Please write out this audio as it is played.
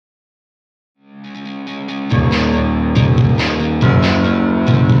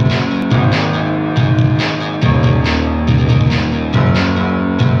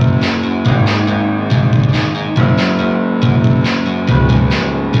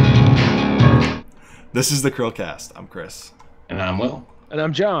This is the CHRILLCAST. I'm Chris. And I'm Will. And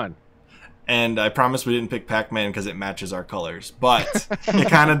I'm John. And I promise we didn't pick Pac-Man because it matches our colors, but it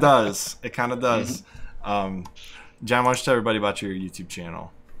kind of does. It kind of does. John, why don't you tell everybody about your YouTube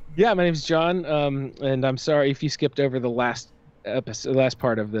channel? Yeah, my name's John, and I'm sorry if you skipped over the last episode, last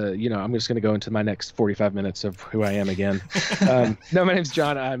part of the. I'm just going to go into my next 45 minutes of who I am again. No, my name's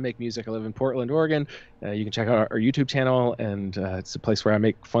John. I make music. I live in Portland, Oregon. You can check out our YouTube channel, and it's a place where I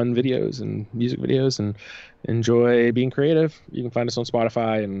make fun videos and music videos and enjoy being creative. You can find us on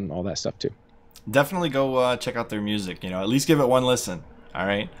Spotify and all that stuff too. Definitely go check out their music. At least give it one listen. All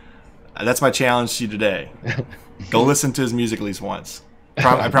right, that's my challenge to you today. Go listen to his music at least once.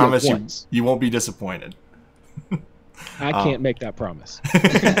 I promise you won't be disappointed. I can't make that promise.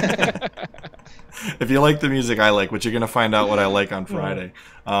 If you like the music I like, which you're going to find out what I like on Friday,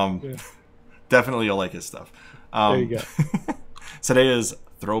 definitely you'll like his stuff. There you go. Today is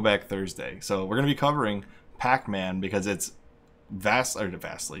Throwback Thursday, so we're going to be covering Pac-Man because it's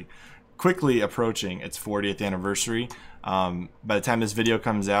vastly quickly approaching its 40th anniversary. By the time this video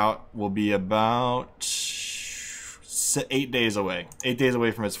comes out, we'll be about 8 days away. 8 days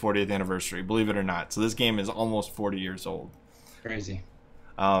away from its 40th anniversary, believe it or not. So this game is almost 40 years old. Crazy.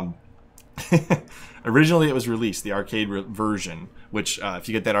 Originally it was released, the arcade version, which if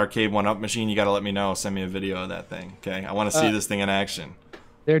you get that arcade 1-up machine, you got to let me know. Send me a video of that thing, okay? I want to see this thing in action.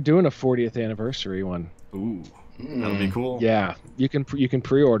 They're doing a 40th anniversary one. Ooh, that'll be cool. Yeah, you can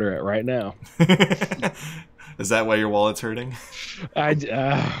pre-order it right now. Is that why your wallet's hurting? I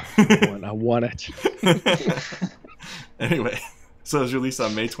want it. Anyway, so it was released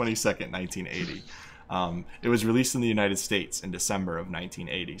on May 22nd, 1980. It was released in the United States in December of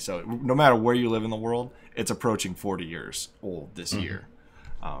 1980. So no matter where you live in the world, it's approaching 40 years old this year.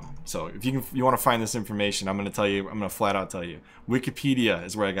 So if you want to find this information, I'm going to flat out tell you. Wikipedia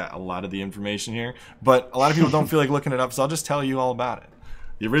is where I got a lot of the information here, but a lot of people don't feel like looking it up, so I'll just tell you all about it.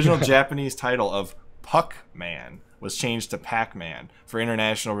 The original Japanese title of Pac-Man was changed to Pac-Man for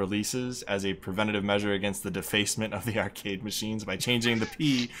international releases as a preventative measure against the defacement of the arcade machines by changing the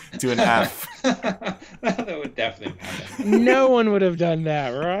P to an F. That would definitely happen. No one would have done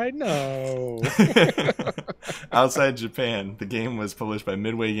that, right? No. Outside Japan, the game was published by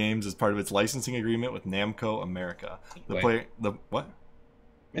Midway Games as part of its licensing agreement with Namco America. What?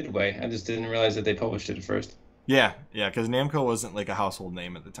 Midway. I just didn't realize that they published it at first. Yeah, because Namco wasn't like a household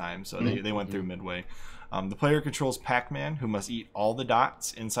name at the time, so they went through Midway. The player controls Pac-Man, who must eat all the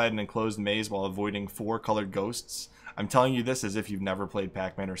dots inside an enclosed maze while avoiding 4 colored ghosts. I'm telling you this as if you've never played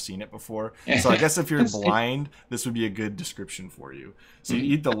Pac-Man or seen it before. So I guess if you're blind, this would be a good description for you. So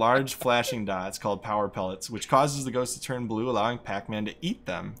you eat the large flashing dots called power pellets, which causes the ghosts to turn blue, allowing Pac-Man to eat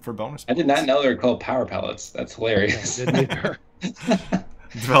them for bonus points. I did not know they were called power pellets. That's hilarious. Didn't either.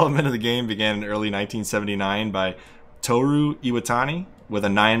 Development of the game began in early 1979 by Toru Iwatani with a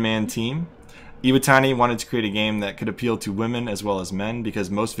 9-man team. Iwatani wanted to create a game that could appeal to women as well as men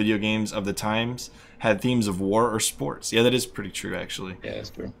because most video games of the times had themes of war or sports. Yeah, that is pretty true, actually. Yeah, that's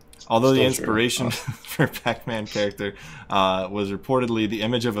true. Although the inspiration for Pac-Man character was reportedly the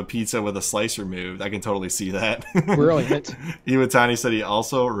image of a pizza with a slice removed. I can totally see that. Brilliant. Iwatani said he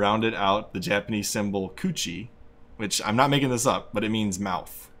also rounded out the Japanese symbol kuchi, which I'm not making this up, but it means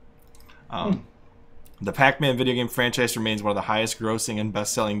mouth. The Pac-Man video game franchise remains one of the highest grossing and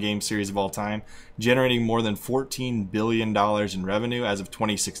best-selling game series of all time, generating more than $14 billion in revenue as of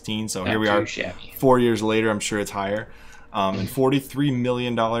 2016. So here we are, 4 years later. I'm sure it's higher. And $43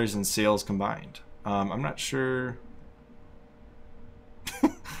 million in sales combined. I'm not sure.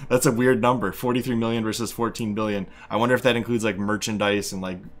 That's a weird number, 43 million versus 14 billion. I wonder if that includes like merchandise and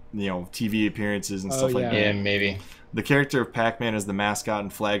like, TV appearances and stuff like that. Yeah, maybe. The character of Pac-Man is the mascot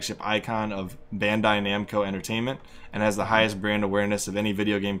and flagship icon of Bandai Namco Entertainment and has the highest brand awareness of any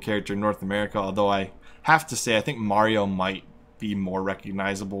video game character in North America, although I have to say I think Mario might be more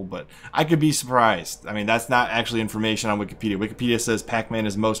recognizable, but I could be surprised. I mean, that's not actually information on Wikipedia. Wikipedia says Pac-Man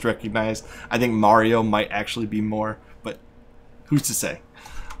is most recognized. I think Mario might actually be more, but who's to say?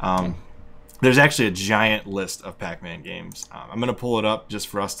 There's actually a giant list of Pac-Man games. I'm going to pull it up just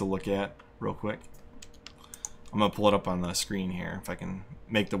for us to look at real quick. I'm going to pull it up on the screen here if I can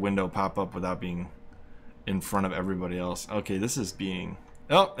make the window pop up without being in front of everybody else. Okay, this is being...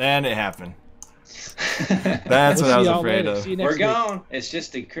 Oh, and it happened. That's what I was afraid of. We're gone. It's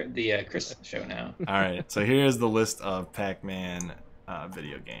just the Chris show now. All right, so here's the list of Pac-Man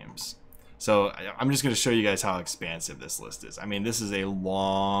video games. So I'm just going to show you guys how expansive this list is. I mean, this is a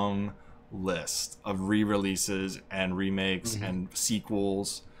long list of re-releases and remakes and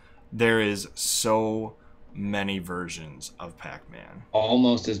sequels. There is so many versions of Pac-Man.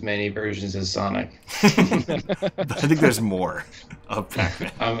 Almost as many versions as Sonic. I think there's more of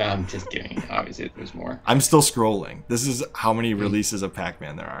Pac-Man. I'm just kidding. Obviously, there's more. I'm still scrolling. This is how many releases of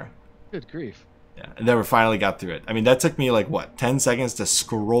Pac-Man there are. Good grief. Yeah, and then we finally got through it. I mean, that took me like, what, 10 seconds to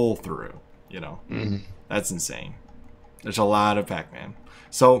scroll through, you know? Mm-hmm. That's insane. There's a lot of Pac-Man.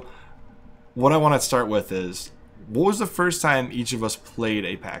 So what I want to start with is, what was the first time each of us played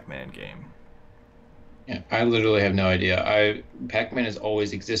a Pac-Man game? Yeah, I literally have no idea. Pac-Man has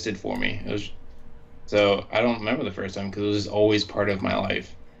always existed for me. So I don't remember the first time because it was always part of my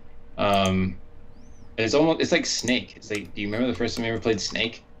life. It's like Snake. It's like, do you remember the first time you ever played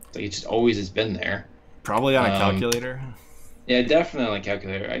Snake? It's like it just always has been there. Probably on a calculator. Yeah, definitely on a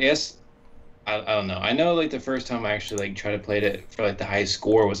calculator. I guess I don't know. I know like the first time I actually like tried to play it for like the high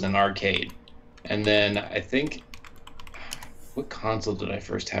score was in an arcade, and then I think what console did I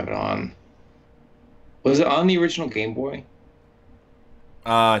first have it on? Was it on the original Game Boy?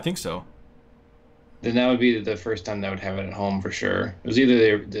 I think so. Then that would be the first time that I would have it at home for sure. It was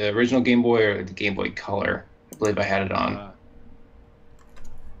either the original Game Boy or the Game Boy Color. I believe I had it on.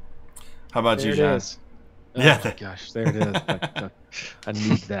 How about There you, it John? is. Oh Yeah. my gosh, there it is. I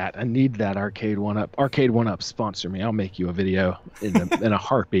need that. I need that Arcade 1-Up. Arcade 1-Up, sponsor me. I'll make you a video in a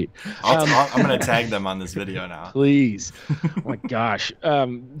heartbeat. I'm going to tag them on this video now. Please. Oh my gosh.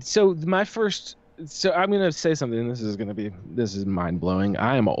 So I'm going to say something. This is mind blowing.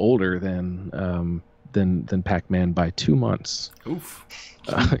 I am older than Pac-Man by 2 months. Oof.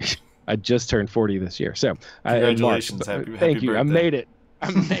 I just turned 40 this year. So Congratulations. Happy Thank you. Birthday.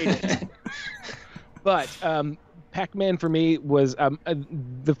 I made it. But Pac-Man for me was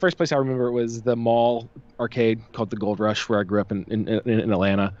the first place I remember was the mall arcade called the Gold Rush, where I grew up in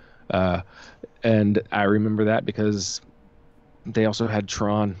Atlanta, and I remember that because they also had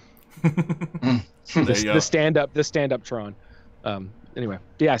Tron, the stand up Tron. Anyway,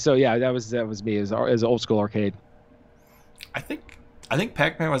 yeah. So yeah, that was me as old school arcade. I think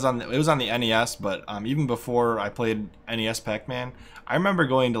Pac-Man was on the NES, but even before I played NES Pac-Man, I remember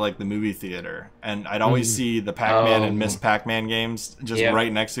going to like the movie theater, and I'd always see the Pac-Man and Miss Pac-Man games just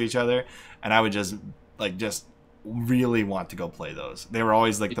right next to each other, and I would just really want to go play those. They were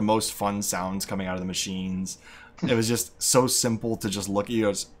always like the most fun sounds coming out of the machines. It was just so simple to just look at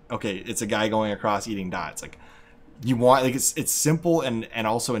you. Okay, it's a guy going across eating dots. Like you want, like it's simple and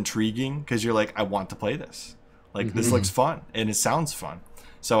also intriguing because you're like, I want to play this. Like this looks fun and it sounds fun.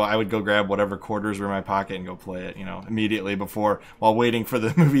 So I would go grab whatever quarters were in my pocket and go play it, immediately while waiting for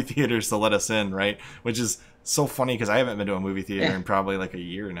the movie theaters to let us in, right? Which is so funny because I haven't been to a movie theater in probably like a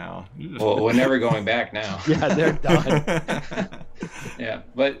year now. Well, we're never going back now. Yeah, they're done. Yeah,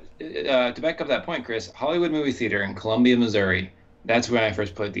 but to back up that point, Chris, Hollywood Movie Theater in Columbia, Missouri, that's when I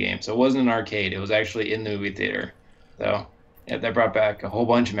first played the game. So it wasn't an arcade. It was actually in the movie theater. So yeah, that brought back a whole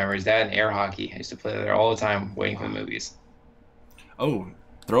bunch of memories. That and air hockey. I used to play there all the time waiting for the movies. Oh,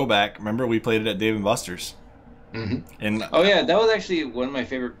 Throwback. Remember we played it at Dave & Buster's. Mm-hmm. Oh yeah, that was actually one of my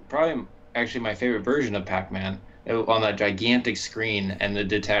favorite, probably actually my favorite version of Pac-Man. On that gigantic screen and the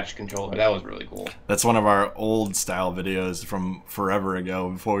detached controller. That was really cool. That's one of our old style videos from forever ago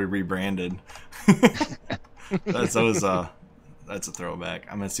before we rebranded. That's a throwback.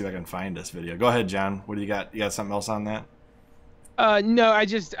 I'm gonna see if I can find this video. Go ahead, John. What do you got? You got something else on that? No, I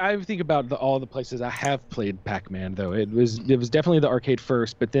think about all the places I have played Pac-Man though. It was definitely the arcade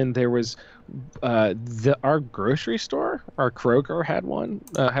first, but then there was our grocery store, our Kroger had one.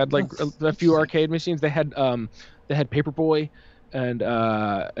 Had like a few arcade machines. They had Paperboy, and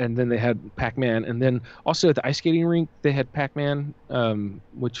then they had Pac-Man, and then also at the ice skating rink they had Pac-Man,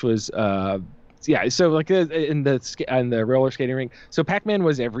 which was yeah. So like in the roller skating rink, so Pac-Man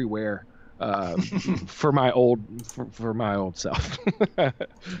was everywhere. For my old self.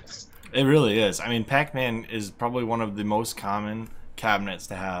 It really is. I mean, Pac-Man is probably one of the most common cabinets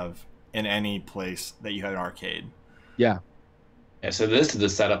to have in any place that you have an arcade. Yeah. Yeah, so this is the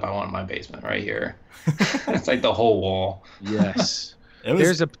setup I want in my basement right here. It's like the whole wall. Yes.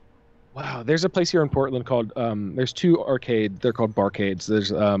 There's a place here in Portland called there's two arcade, they're called barcades.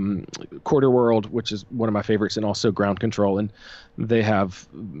 There's Quarter World, which is one of my favorites, and also Ground Control, and they have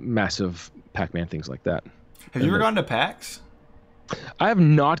massive Pac-Man things like that. Have you ever gone to PAX? I have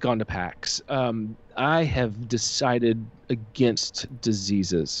not gone to PAX. I have decided against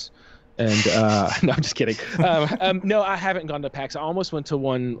diseases. And no, I'm just kidding. No, I haven't gone to PAX. I almost went to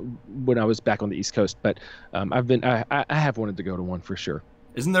one when I was back on the East Coast, but I have wanted to go to one for sure.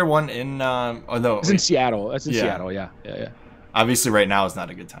 Isn't there one in? Oh no, it's in Seattle. That's in Seattle. Yeah. Obviously, right now is not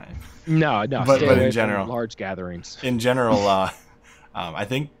a good time. No. But in general, large gatherings. In general, I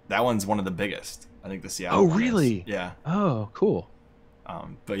think that one's one of the biggest. I think the Seattle one is. Really? Yeah. Oh, cool.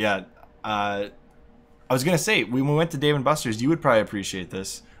 But yeah, I was gonna say when we went to Dave and Buster's, you would probably appreciate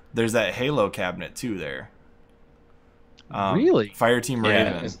this. There's that Halo cabinet too there. Really? Fireteam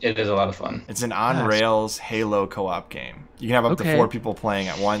Raven. Yeah, it is a lot of fun. It's an on-rails Halo co-op game. You can have up to 4 people playing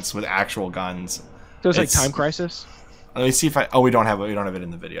at once with actual guns. So it's like Time Crisis? Let me see if we don't have it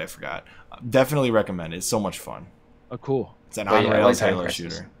in the video. I forgot. Definitely recommend it. It's so much fun. Oh, cool. It's an on-rails Time Halo Crisis.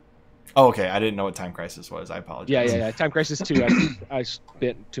 shooter. Oh, okay. I didn't know what Time Crisis was. I apologize. Yeah. Time Crisis 2, I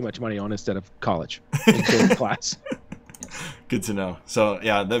spent too much money on instead of college instead of class. Good to know. So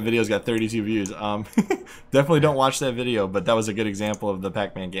yeah, that video's got 32 views. Definitely don't watch that video, but that was a good example of the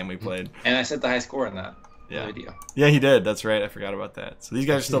Pac-Man game we played. And I set the high score in that video. Yeah, he did. That's right. I forgot about that. So these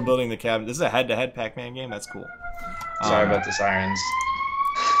guys are still building the cabinet. This is a head-to-head Pac-Man game. That's cool. Sorry about the sirens.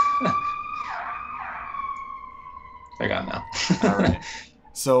 They're gone now. All right.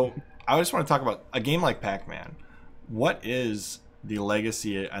 So I just want to talk about a game like Pac-Man. What is the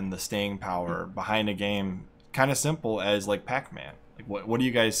legacy and the staying power behind a game kind of simple as like Pac-Man? Like what do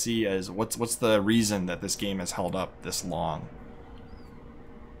you guys see as what's the reason that this game has held up this long?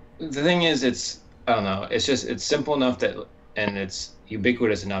 The thing is, I don't know. It's simple enough that, and it's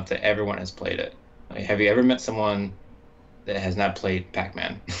ubiquitous enough that everyone has played it. Like, have you ever met someone that has not played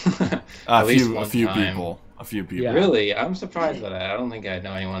Pac-Man? A few people. Yeah. Really? I'm surprised by that. I don't think I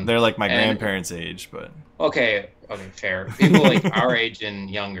know anyone. They're like my grandparents' age, but okay, fair. People like our age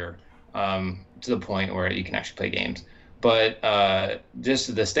and younger, to the point where you can actually play games. But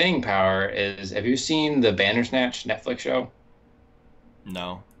just the staying power is, have you seen the Bandersnatch Netflix show?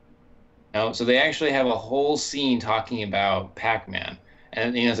 No. No, so they actually have a whole scene talking about Pac-Man.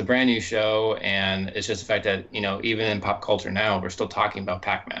 And, it's a brand new show, and it's just the fact that, even in pop culture now, we're still talking about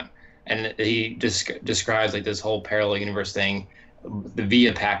Pac-Man. And he describes, like, this whole parallel universe thing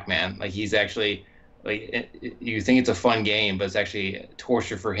via Pac-Man. Like, he's actually, like, you think it's a fun game, but it's actually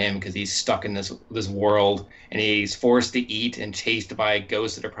torture for him because he's stuck in this world, and he's forced to eat and chased by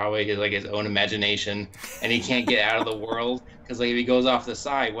ghosts that are probably his own imagination, and he can't get out of the world because, like, if he goes off the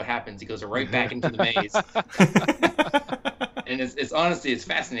side, what happens? He goes right back into the maze. And it's honestly, it's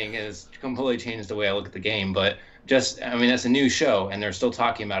fascinating, and it's completely changed the way I look at the game. But that's a new show, and they're still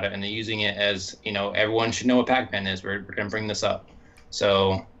talking about it, and they're using it as, everyone should know what Pac-Man is. We're going to bring this up.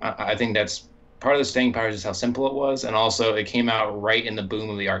 So I think that's part of the staying power, is just how simple it was, and also it came out right in the boom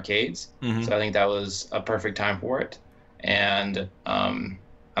of the arcades. Mm-hmm. So I think that was a perfect time for it. And I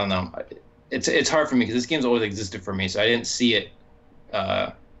don't know, it's hard for me because this game's always existed for me, so I didn't see it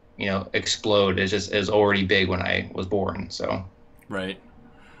explode. It's already big when I was born. So right.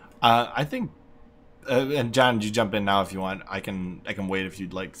 I think and John, you jump in now if you want. I can wait if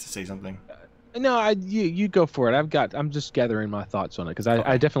you'd like to say something. No, you go for it. I'm just gathering my thoughts on it because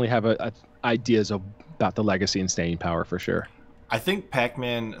I definitely have ideas about the legacy and staying power for sure. I think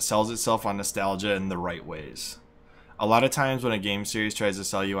Pac-Man sells itself on nostalgia in the right ways. A lot of times when a game series tries to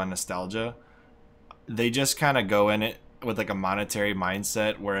sell you on nostalgia, they just kind of go in it with like a monetary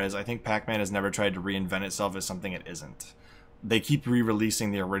mindset, whereas I think Pac-Man has never tried to reinvent itself as something it isn't. They keep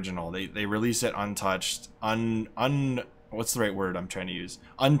re-releasing the original. They release it untouched, what's the right word I'm trying to use?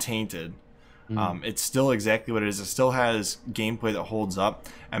 Untainted. It's still exactly what it is. It still has gameplay that holds up,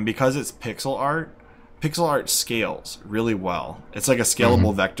 and because it's pixel art scales really well. It's like a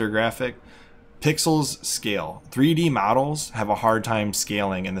scalable vector graphic. Pixels scale. 3D models have a hard time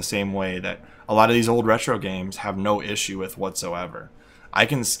scaling in the same way that a lot of these old retro games have no issue with whatsoever. I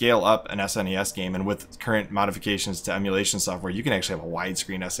can scale up an SNES game, and with current modifications to emulation software, you can actually have a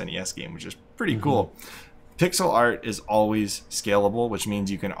widescreen SNES game, which is pretty cool. Pixel art is always scalable, which means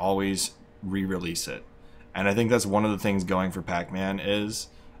you can always re-release it. And I think that's one of the things going for Pac-Man is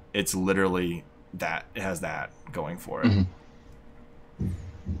it's literally that. It has that going for it.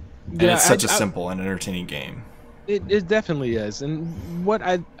 And it's such a simple and entertaining game. It definitely is. And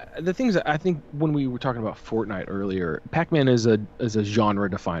the things that I think when we were talking about Fortnite earlier, Pac-Man is a genre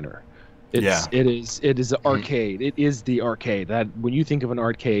definer. It is an arcade. It is the arcade. That when you think of an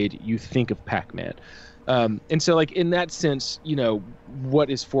arcade, you think of Pac-Man. And so, like, in that sense, what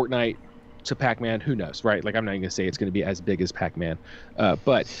is Fortnite to Pac-Man? Who knows, right? Like, I'm not even gonna say it's gonna be as big as Pac-Man,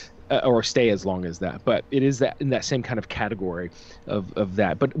 or stay as long as that. But it is that in that same kind of category of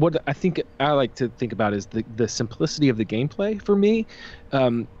that. But what I think I like to think about is the simplicity of the gameplay. For me,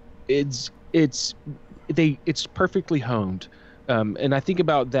 it's perfectly honed. And I think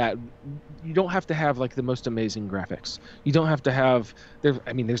about that. You don't have to have like the most amazing graphics. You don't have to have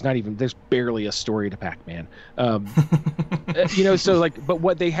there's barely a story to Pac-Man. So like, but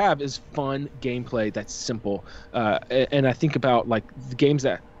what they have is fun gameplay that's simple. And I think about like the games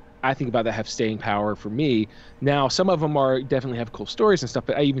that I think about that have staying power for me. Now, some of them are definitely have cool stories and stuff,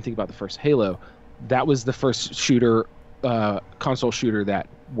 but I even think about the first Halo. That was the first shooter, console shooter that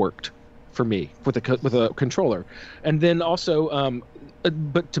worked for me with a controller. And then also,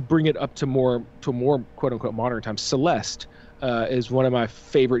 but to bring it up to more quote unquote modern times, Celeste is one of my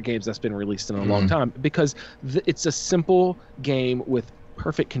favorite games that's been released in a long time, because it's a simple game with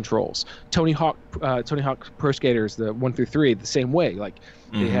perfect controls. Tony Hawk Pro Skaters, the 1 through 3, the same way. Like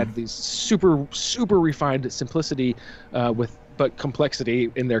they had these super refined simplicity but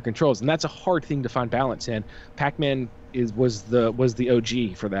complexity in their controls, and that's a hard thing to find balance in. Pac-Man was the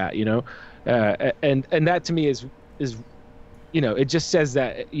OG for that, you know, and that to me is you know, it just says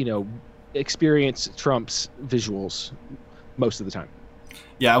that, you know, experience trumps visuals most of the time.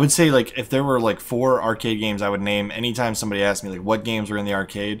 Yeah, I would say, like, if there were like 4 arcade games I would name anytime somebody asked me like what games were in the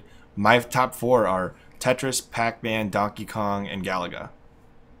arcade, my top 4 are Tetris, Pac-Man, Donkey Kong, and Galaga.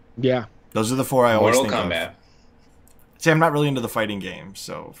 Yeah, those are the 4 I always think Mortal Kombat. of. See, I'm not really into the fighting games,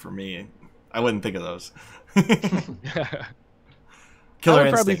 so for me, I wouldn't think of those. Killer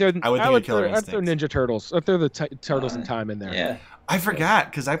Instinct. I would think of Killer Instinct. I'd throw Ninja Turtles. I'd throw the Turtles in Time in there. Yeah, I forgot,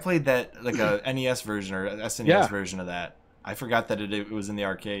 because I played that, like a NES version or SNES version of that. I forgot that it was in the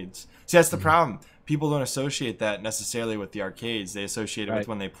arcades. See, that's the problem. People don't associate that necessarily with the arcades. They associate it with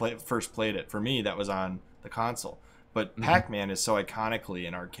when they first played it. For me, that was on the console. But Pac-Man is so iconically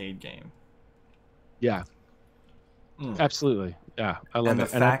an arcade game. Yeah. Absolutely. Yeah, I love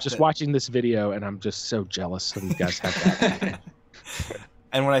it. And I'm just watching this video, and I'm just so jealous that you guys have that.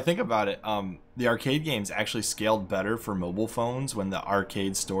 And when I think about it, the arcade games actually scaled better for mobile phones when the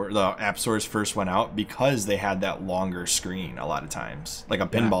app stores first went out, because they had that longer screen a lot of times, like a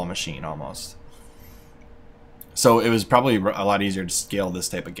pinball machine almost. So it was probably a lot easier to scale this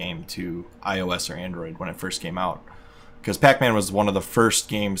type of game to iOS or Android when it first came out, because Pac-Man was one of the first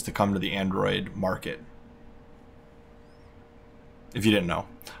games to come to the Android market. If you didn't know.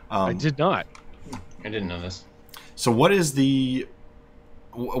 I did not. I didn't know this. So what is the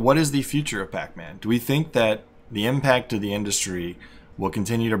future of Pac-Man? Do we think that the impact of the industry will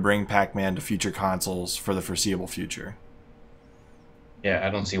continue to bring Pac-Man to future consoles for the foreseeable future? Yeah, I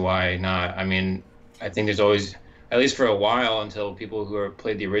don't see why not. I mean, I think there's always, at least for a while, until people who have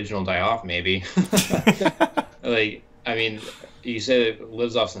played the original die off, maybe. Like, I mean, you said it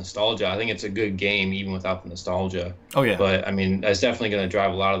lives off nostalgia. I think it's a good game even without the nostalgia. Oh yeah. But I mean, that's definitely going to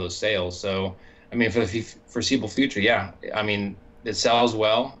drive a lot of those sales. So, I mean, for the foreseeable future, yeah. I mean, it sells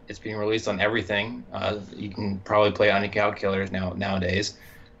well. It's being released on everything. You can probably play on your calculators nowadays,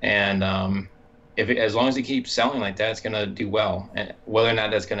 and as long as it keeps selling like that, it's gonna do well. And whether or not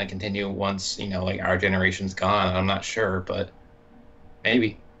that's gonna continue once, you know, like our generation's gone, I'm not sure, but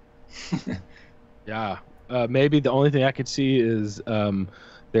maybe. Yeah, maybe the only thing I could see is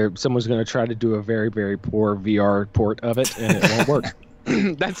someone's gonna try to do a very, very poor VR port of it, and it won't work. Other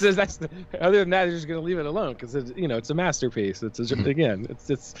than that, they're just gonna leave it alone, because it's a masterpiece. It's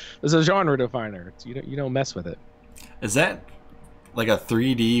a genre definer. You don't mess with it. Is that like a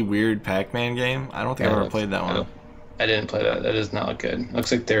 3D weird Pac-Man game? I don't think I've ever played that one. I didn't play that. That does not look good.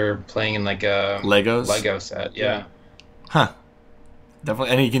 Looks like they're playing in like a Lego set. Yeah. Huh.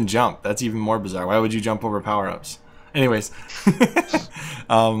 Definitely, and he can jump. That's even more bizarre. Why would you jump over power-ups? Anyways,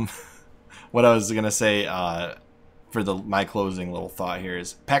 what I was gonna say. For my closing little thought here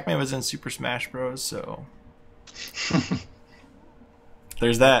is Pac-Man was in Super Smash Bros. So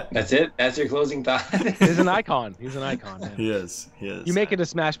there's that. That's it. That's your closing thought. He's an icon. He's an icon, man. He is. You make it a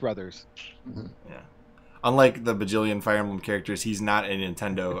Smash Brothers. Yeah. Unlike the bajillion Fire Emblem characters, he's not a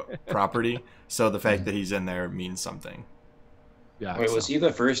Nintendo property. So the fact that he's in there means something. Yeah. Wait, was he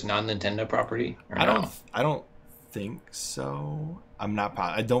the first non-Nintendo property? I don't think so. I'm not.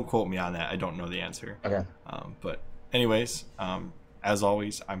 Don't quote me on that. I don't know the answer. Okay. But. Anyways, as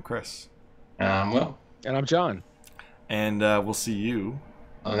always, I'm Chris. Will. And I'm John. And we'll see you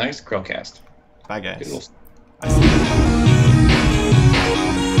on the next CHRILLCAST. Bye, guys. Toodles.